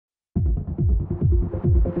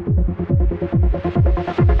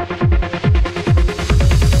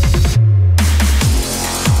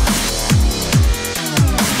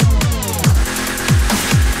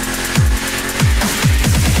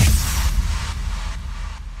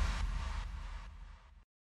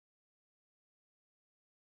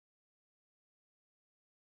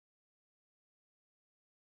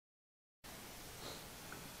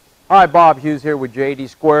Hi, Bob Hughes here with JD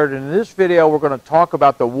Squared, and in this video we're going to talk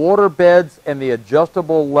about the water beds and the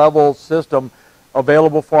adjustable level system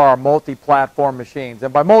available for our multi-platform machines.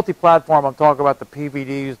 And by multi-platform, I'm talking about the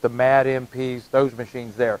PVDs, the MAD MPs, those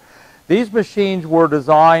machines there. These machines were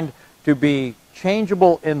designed to be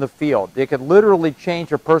changeable in the field. They could literally change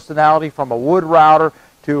your personality from a wood router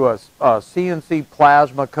to a CNC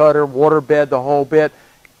plasma cutter, water bed, the whole bit.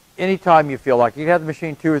 Anytime you feel like. You can have the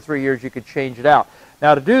machine 2 or 3 years, you could change it out.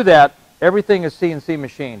 Now to do that, everything is CNC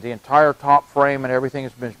machined. The entire top frame and everything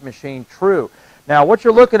is machined true. Now what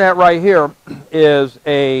you're looking at right here is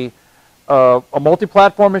a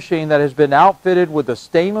multi-platform machine that has been outfitted with a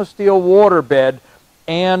stainless steel water bed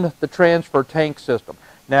and the transfer tank system.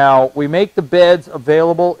 Now we make the beds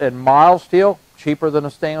available in mild steel, cheaper than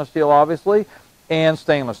a stainless steel obviously, and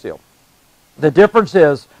stainless steel. The difference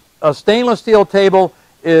is a stainless steel table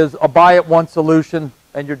is a buy-it-once solution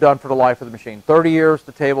and you're done for the life of the machine. 30 years,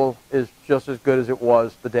 the table is just as good as it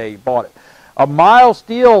was the day you bought it. A mild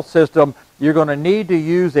steel system, you're going to need to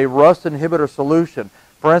use a rust inhibitor solution.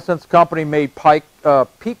 For instance, company made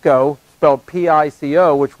Pico, spelled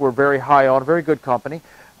P-I-C-O, which we're very high on, a very good company.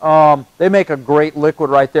 They make a great liquid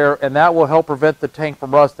right there, and that will help prevent the tank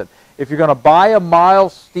from rusting. If you're going to buy a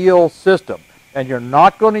mild steel system and you're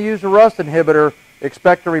not going to use a rust inhibitor,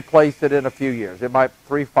 expect to replace it in a few years. It might,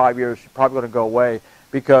 3-5 years, you're probably going to go away,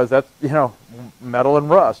 because that's, metal and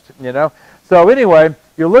rust, So anyway,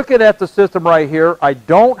 you're looking at the system right here. I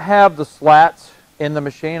don't have the slats in the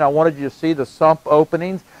machine. I wanted you to see the sump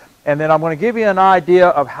openings, and then I'm going to give you an idea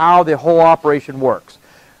of how the whole operation works.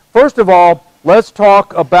 First of all, let's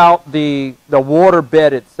talk about the water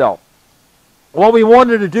bed itself. What we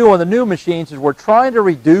wanted to do on the new machines is we're trying to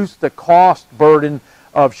reduce the cost burden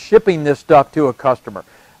of shipping this stuff to a customer.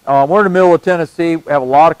 We're in the middle of Tennessee. We have a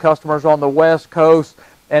lot of customers on the West Coast,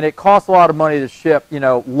 and it costs a lot of money to ship,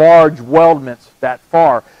 large weldments that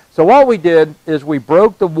far. So what we did is we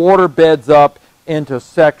broke the water beds up into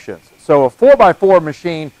sections. So a 4x4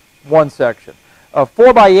 machine, one section. A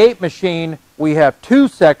 4x8 machine, we have 2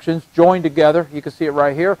 sections joined together. You can see it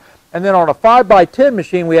right here. And then on a 5x10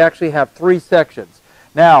 machine, we actually have 3 sections.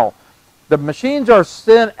 Now, the machines are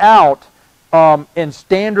sent out in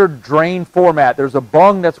standard drain format. There's a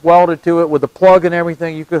bung that's welded to it with a plug and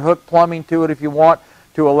everything. You could hook plumbing to it if you want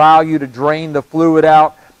to allow you to drain the fluid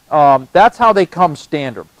out. That's how they come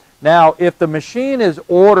standard. Now, if the machine is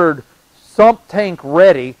ordered sump tank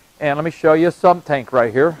ready, and let me show you a sump tank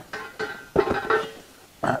right here.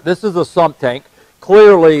 This is a sump tank.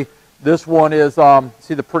 Clearly, this one is,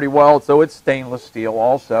 see the pretty weld, so it's stainless steel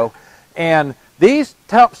also. And these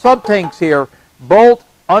sump tanks here bolt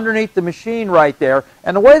underneath the machine right there,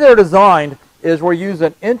 and the way they're designed is we're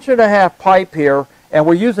using 1.5-inch pipe here, and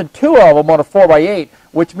we're using 2 of them on a 4x8,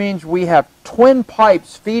 which means we have twin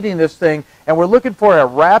pipes feeding this thing, and we're looking for a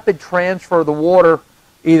rapid transfer of the water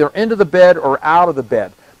either into the bed or out of the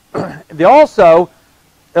bed. It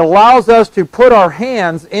allows us to put our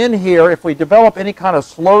hands in here. If we develop any kind of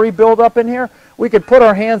slurry buildup in here, we could put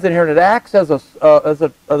our hands in here, and it acts as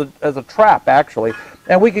a trap actually,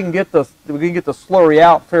 and we can get the slurry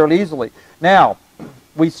out fairly easily. Now,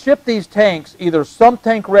 we ship these tanks either sump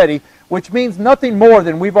tank ready, which means nothing more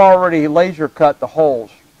than we've already laser cut the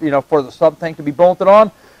holes, for the sump tank to be bolted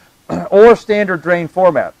on, or standard drain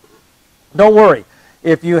format. Don't worry,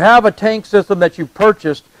 if you have a tank system that you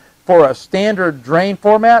purchased for a standard drain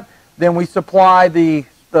format, then we supply the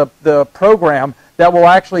program that will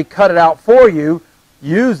actually cut it out for you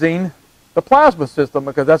using the plasma system,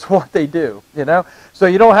 because that's what they do, So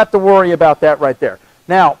you don't have to worry about that right there.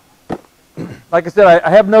 Now, like I said, I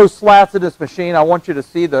have no slats in this machine. I want you to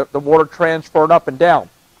see the water transferring up and down.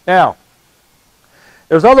 Now,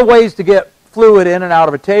 there's other ways to get fluid in and out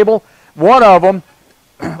of a table. One of them,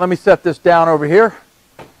 let me set this down over here.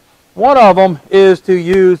 One of them is to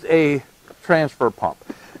use a transfer pump.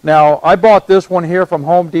 Now, I bought this one here from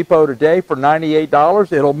Home Depot today for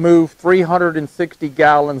 $98. It'll move 360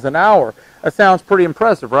 gallons an hour. That sounds pretty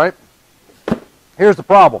impressive, right? Here's the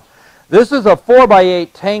problem. This is a 4x8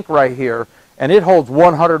 tank right here, and it holds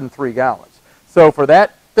 103 gallons. So for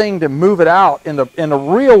that thing to move it out in the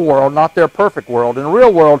real world, not their perfect world, in the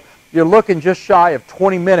real world, you're looking just shy of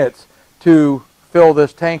 20 minutes to fill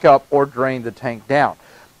this tank up or drain the tank down.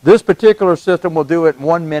 This particular system will do it in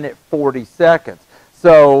 1 minute 40 seconds.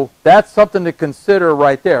 So that's something to consider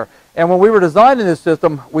right there. And when we were designing this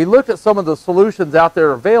system, we looked at some of the solutions out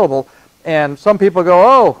there available, and some people go,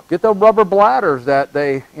 oh, get the rubber bladders that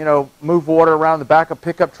they, move water around the back of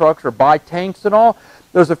pickup trucks or buy tanks and all.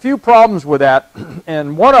 There's a few problems with that,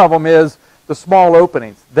 and one of them is the small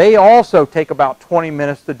openings. They also take about 20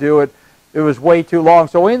 minutes to do it. it was way too long.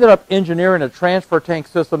 So we ended up engineering a transfer tank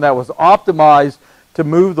system that was optimized to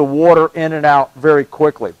move the water in and out very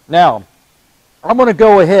quickly. Now, I'm going to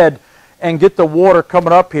go ahead and get the water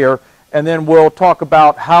coming up here, and then we'll talk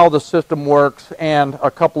about how the system works and a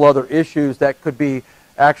couple other issues that could be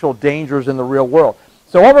actual dangers in the real world.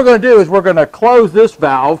 So what we're going to do is we're going to close this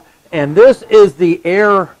valve, and this is the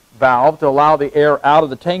air valve to allow the air out of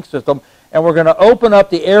the tank system, and we're going to open up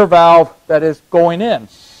the air valve that is going in.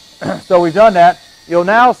 So we've done that. You'll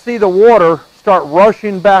now see the water start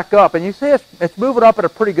rushing back up, and you see it's moving up at a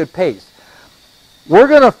pretty good pace. We're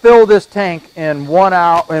going to fill this tank in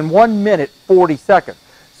 1 minute 40 seconds.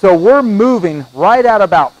 So we're moving right at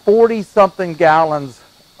about 40-something gallons.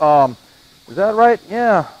 Is that right?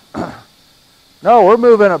 Yeah. No, we're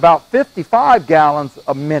moving about 55 gallons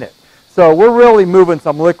a minute. So we're really moving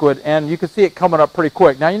some liquid, and you can see it coming up pretty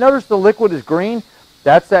quick. Now you notice the liquid is green.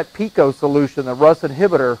 That's that Pico solution, the rust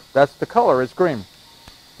inhibitor. That's the color, it's green.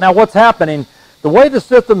 Now what's happening, the way the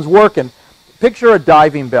system's working, picture a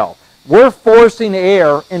diving bell. We're forcing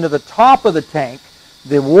air into the top of the tank.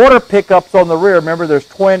 The water pickups on the rear, remember there's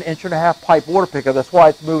twin 1.5-inch pipe water pickup, that's why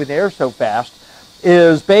it's moving the air so fast,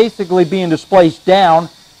 is basically being displaced down,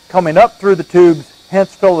 coming up through the tubes,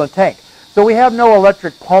 hence filling the tank. So we have no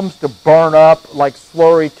electric pumps to burn up, like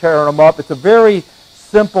slurry tearing them up. It's a very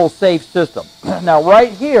simple, safe system. Now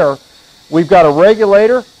right here, we've got a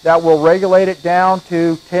regulator that will regulate it down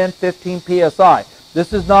to 10, 15 psi.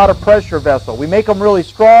 This is not a pressure vessel. We make them really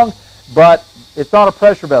strong, but it's not a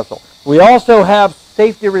pressure vessel. We also have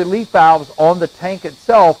safety relief valves on the tank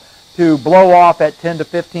itself to blow off at 10 to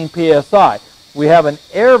 15 psi. We have an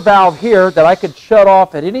air valve here that I could shut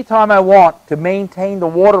off at any time I want to maintain the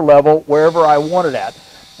water level wherever I want it at.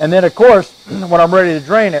 And then, of course, when I'm ready to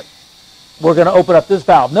drain it, we're going to open up this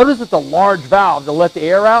valve. Notice it's a large valve to let the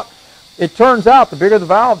air out. It turns out the bigger the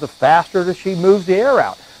valve, the faster that she moves the air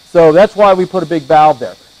out. So that's why we put a big valve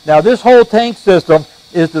there. Now, this whole tank system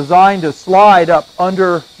is designed to slide up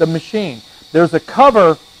under the machine. There's a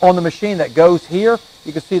cover on the machine that goes here.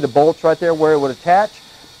 You can see the bolts right there where it would attach.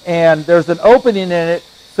 And there's an opening in it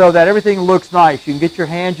so that everything looks nice. You can get your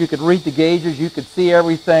hands, you can read the gauges, you can see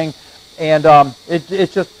everything. And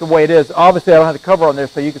it's just the way it is. Obviously, I don't have the cover on there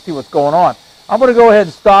so you can see what's going on. I'm going to go ahead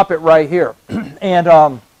and stop it right here.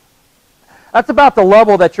 And that's about the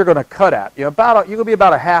level that you're going to cut at. You're going to be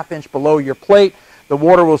about a 1/2 inch below your plate. The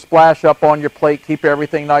water will splash up on your plate, keep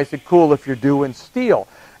everything nice and cool if you're doing steel.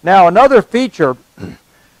 Now, another feature,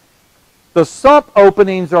 the sump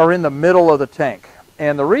openings are in the middle of the tank.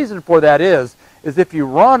 And the reason for that is if you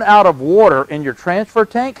run out of water in your transfer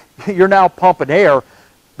tank, you're now pumping air,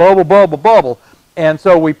 bubble, bubble, bubble. And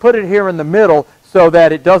so we put it here in the middle so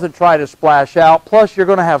that it doesn't try to splash out. Plus, you're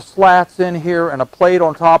going to have slats in here and a plate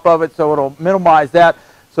on top of it, so it'll minimize that.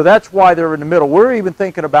 So that's why they're in the middle. We're even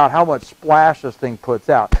thinking about how much splash this thing puts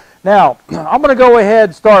out. Now, I'm going to go ahead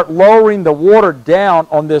and start lowering the water down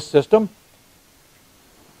on this system.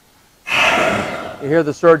 You hear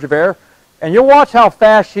the surge of air? And you'll watch how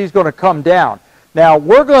fast she's going to come down. Now,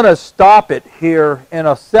 we're going to stop it here in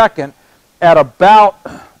a second at about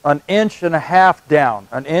 1.5 inches down.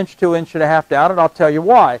 1 inch to 1.5 inches down, and I'll tell you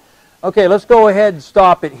why. Okay, let's go ahead and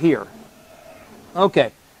stop it here.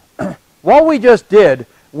 Okay, what we just did,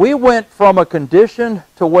 we went from a condition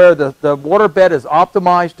to where the waterbed is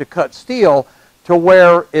optimized to cut steel to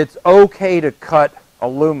where it's okay to cut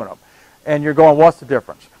aluminum. And you're going, what's the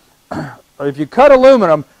difference? If you cut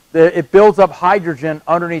aluminum, it builds up hydrogen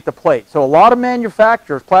underneath the plate. So a lot of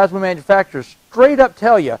manufacturers, plasma manufacturers, straight up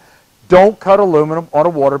tell you, don't cut aluminum on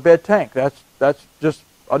a waterbed tank. That's just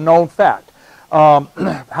a known fact.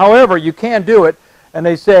 However, you can do it, and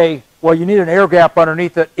they say, well, you need an air gap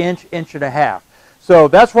underneath it, 1 inch, 1.5 inches. So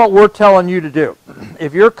that's what we're telling you to do.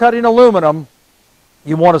 If you're cutting aluminum,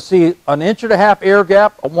 you want to see 1.5 inches air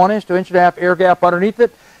gap, a 1 inch to 1.5 inches air gap underneath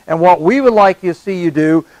it. And what we would like you to see you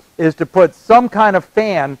do is to put some kind of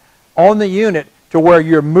fan on the unit to where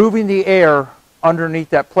you're moving the air underneath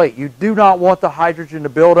that plate. You do not want the hydrogen to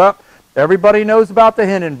build up. Everybody knows about the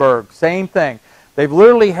Hindenburg. Same thing. They've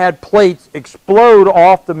literally had plates explode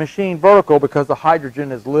off the machine vertical because the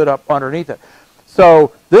hydrogen is lit up underneath it.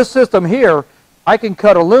 So this system here, I can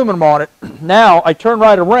cut aluminum on it. Now I turn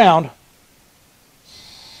right around,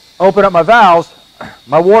 open up my valves,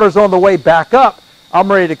 my water's on the way back up,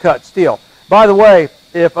 I'm ready to cut steel. By the way,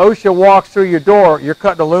 if OSHA walks through your door, you're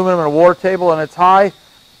cutting aluminum on a water table and it's high,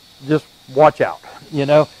 just watch out. You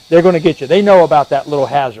know, they're going to get you. They know about that little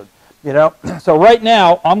hazard. You know, so right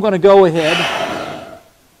now I'm going to go ahead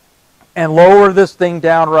and lower this thing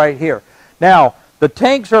down right here. Now, the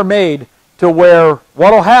tanks are made to where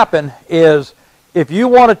what will happen is if you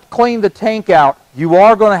want to clean the tank out, you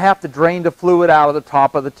are going to have to drain the fluid out of the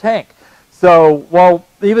top of the tank. So, well,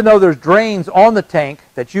 even though there's drains on the tank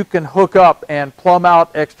that you can hook up and plumb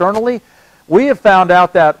out externally, we have found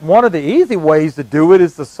out that one of the easy ways to do it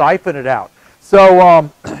is to siphon it out.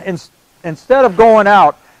 So instead of going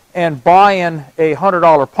out and buying a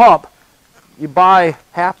 $100 pump, you buy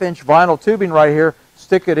half-inch vinyl tubing right here,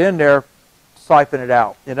 stick it in there, siphon it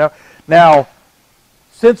out, you know. Now,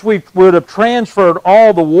 since we would have transferred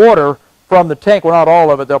all the water from the tank, well, not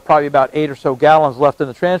all of it, there'll probably be about 8 or so gallons left in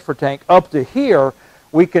the transfer tank, up to here,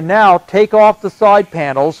 we can now take off the side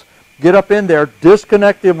panels, get up in there,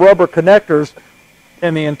 disconnect the rubber connectors,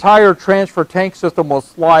 and the entire transfer tank system will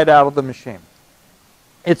slide out of the machine.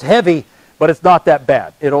 It's heavy, but it's not that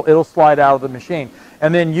bad. It'll slide out of the machine.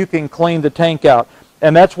 And then you can clean the tank out.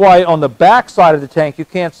 And that's why on the back side of the tank, you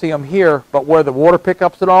can't see them here, but where the water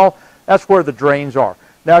pickups and all, that's where the drains are.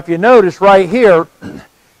 Now, if you notice right here,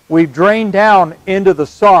 we've drained down into the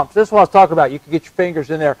sumps. This is what I was talking about. You can get your fingers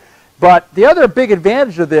in there. But the other big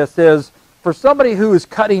advantage of this is for somebody who is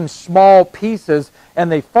cutting small pieces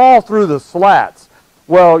and they fall through the slats,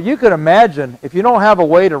 well, you can imagine if you don't have a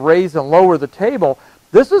way to raise and lower the table,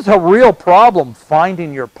 this is a real problem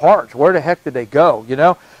finding your parts. Where the heck did they go, you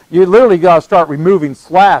know? You literally got to start removing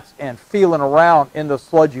slats and feeling around in the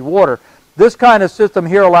sludgy water. This kind of system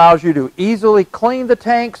here allows you to easily clean the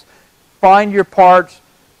tanks, find your parts.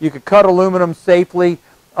 You could cut aluminum safely.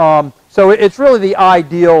 So it's really the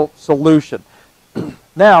ideal solution.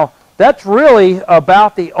 Now, that's really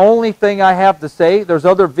about the only thing I have to say. There's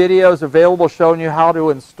other videos available showing you how to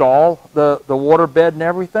install the water bed and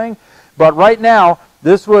everything. But right now,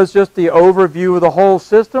 this was just the overview of the whole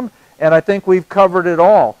system, and I think we've covered it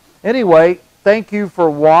all. Anyway, thank you for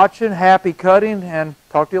watching. Happy cutting, and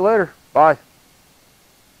talk to you later. Bye.